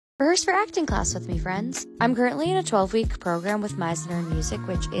Rehearse for acting class with me, friends. I'm currently in a 12-week program with Meisner Music,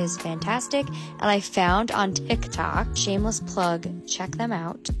 which is fantastic, and I found on TikTok, shameless plug, check them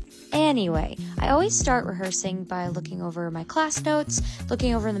out. Anyway, I always start rehearsing by looking over my class notes,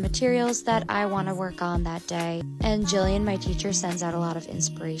 looking over the materials that I want to work on that day, and Jillian, my teacher, sends out a lot of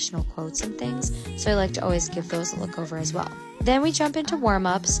inspirational quotes and things, so I like to always give those a look over as well. Then we jump into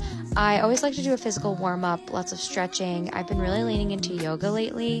warm-ups. I always like to do a physical warm-up, lots of stretching. I've been really leaning into yoga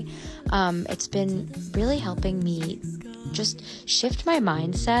lately. It's been really helping me just shift my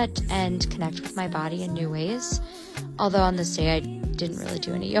mindset and connect with my body in new ways. Although on this day I didn't really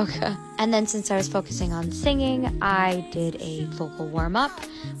do any yoga. And then since I was focusing on singing, I did a vocal warm-up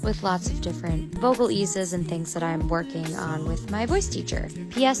with lots of different vocal eases and things that I'm working on with my voice teacher.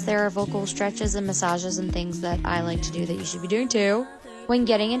 P.S. There are vocal stretches and massages and things that I like to do that you should be doing too. When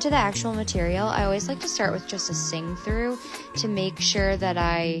getting into the actual material, I always like to start with just a sing-through to make sure that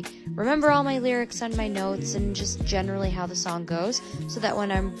I remember all my lyrics and my notes and just generally how the song goes, so that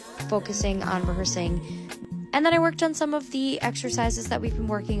when I'm focusing on rehearsing. And then I worked on some of the exercises that we've been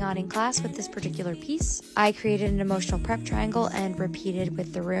working on in class with this particular piece. I created an emotional prep triangle and repeated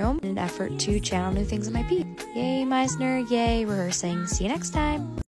with the room in an effort to channel new things in my piece. Yay, Meisner, yay, rehearsing. See you next time.